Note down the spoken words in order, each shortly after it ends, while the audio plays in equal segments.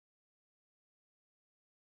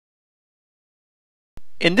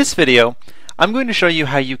In this video, I'm going to show you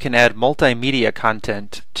how you can add multimedia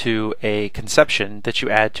content to a conception that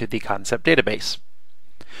you add to the concept database.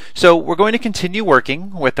 So we're going to continue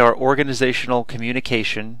working with our organizational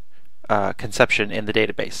communication conception in the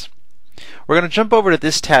database. We're going to jump over to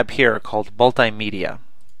this tab here called Multimedia.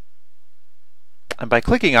 And by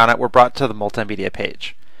clicking on it, we're brought to the multimedia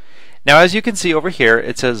page. Now as you can see over here,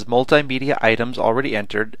 it says multimedia items already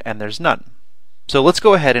entered, and there's none. So let's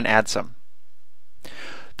go ahead and add some.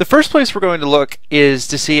 The first place we're going to look is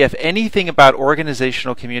to see if anything about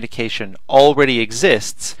organizational communication already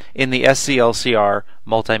exists in the SCLCR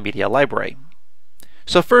multimedia library.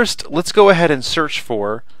 So first, let's go ahead and search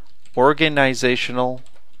for organizational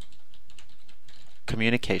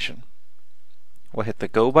communication. We'll hit the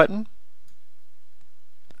Go button.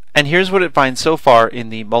 And here's what it finds so far in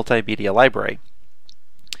the multimedia library.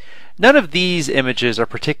 None of these images are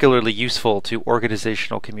particularly useful to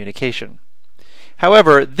organizational communication.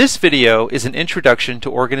 However, this video is an introduction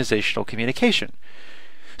to organizational communication.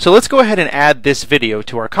 So let's go ahead and add this video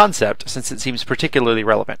to our concept since it seems particularly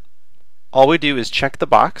relevant. All we do is check the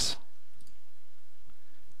box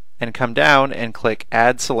and come down and click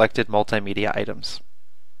Add Selected Multimedia Items.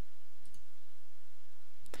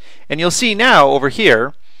 And you'll see now over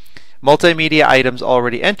here, multimedia items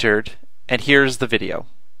already entered, and here's the video.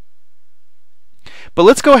 But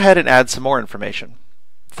let's go ahead and add some more information.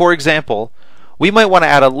 For example, we might want to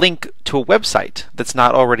add a link to a website that's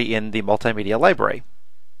not already in the multimedia library.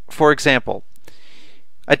 For example,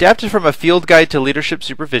 adapted from a Field Guide to Leadership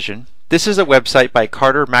Supervision, this is a website by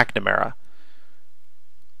Carter McNamara.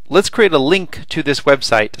 Let's create a link to this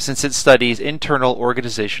website since it studies internal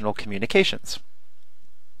organizational communications.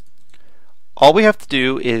 All we have to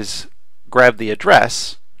do is grab the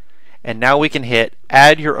address, and now we can hit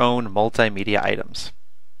Add Your Own Multimedia Items.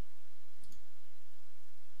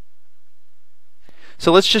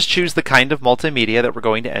 So let's just choose the kind of multimedia that we're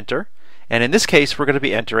going to enter, and in this case we're going to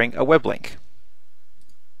be entering a web link.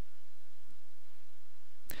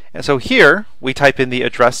 And so here we type in the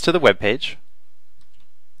address to the web page,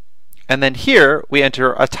 and then here we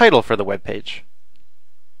enter a title for the web page.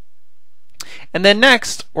 And then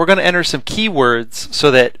next we're going to enter some keywords so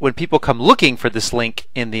that when people come looking for this link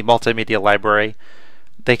in the multimedia library,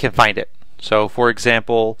 they can find it. So for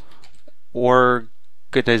example,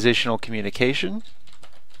 organizational communication.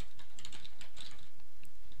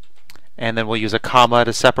 And then we'll use a comma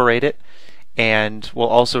to separate it, and we'll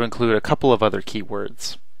also include a couple of other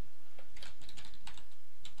keywords.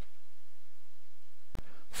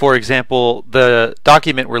 For example, the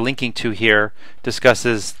document we're linking to here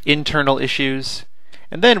discusses internal issues,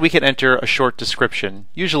 and then we can enter a short description,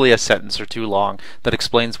 usually a sentence or two long, that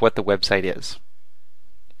explains what the website is.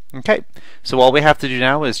 Okay, so all we have to do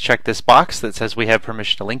now is check this box that says we have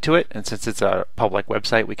permission to link to it, and since it's a public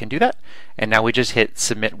website we can do that, and now we just hit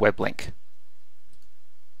Submit Web Link.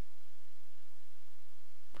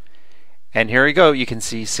 And here we go, you can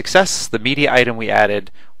see success, the media item we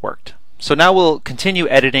added worked. So now we'll continue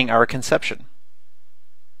editing our conception.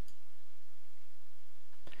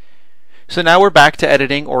 So now we're back to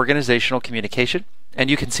editing organizational communication. And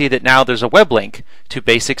you can see that now there's a web link to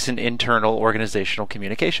Basics in Internal Organizational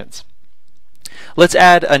Communications. Let's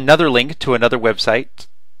add another link to another website.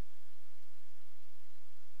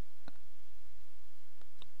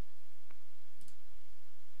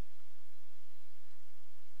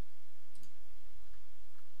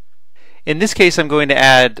 In this case, I'm going to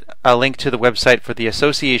add a link to the website for the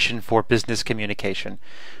Association for Business Communication.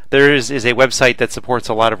 Theirs is a website that supports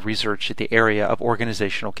a lot of research in the area of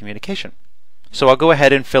organizational communication. So I'll go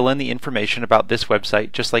ahead and fill in the information about this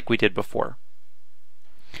website just like we did before.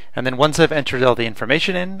 And then once I've entered all the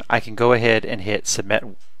information in, I can go ahead and hit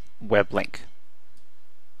Submit Web Link.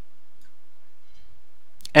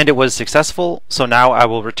 And it was successful, so now I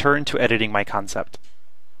will return to editing my concept.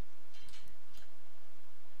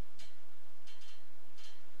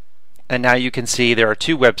 And now you can see there are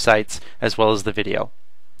two websites as well as the video.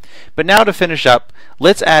 But now to finish up,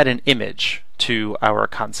 let's add an image to our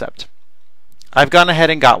concept. I've gone ahead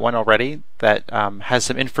and got one already that has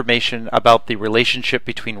some information about the relationship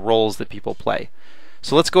between roles that people play.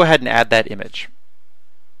 So let's go ahead and add that image.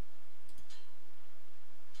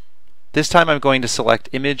 This time I'm going to select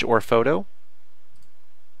Image or Photo.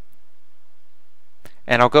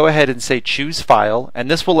 And I'll go ahead and say Choose File, and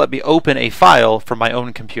this will let me open a file from my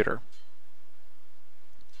own computer.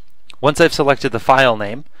 Once I've selected the file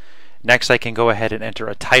name, next I can go ahead and enter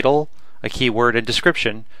a title, a keyword, and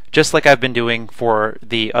description, just like I've been doing for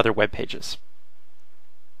the other web pages.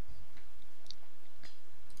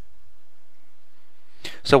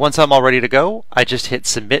 So once I'm all ready to go, I just hit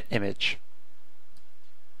Submit Image.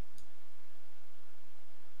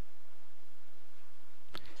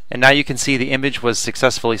 And now you can see the image was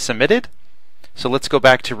successfully submitted. So let's go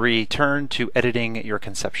back to return to editing your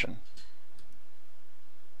conception.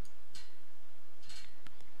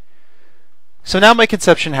 So now my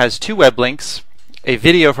conception has 2 web links, a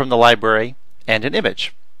video from the library, and an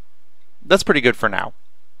image. That's pretty good for now.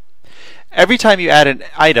 Every time you add an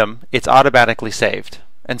item, it's automatically saved.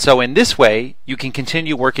 And so in this way, you can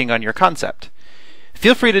continue working on your concept.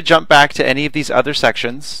 Feel free to jump back to any of these other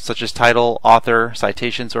sections, such as title, author,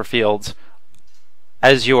 citations, or fields,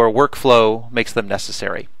 as your workflow makes them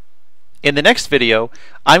necessary. In the next video,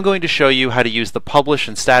 I'm going to show you how to use the Publish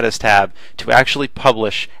and Status tab to actually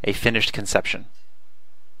publish a finished conception.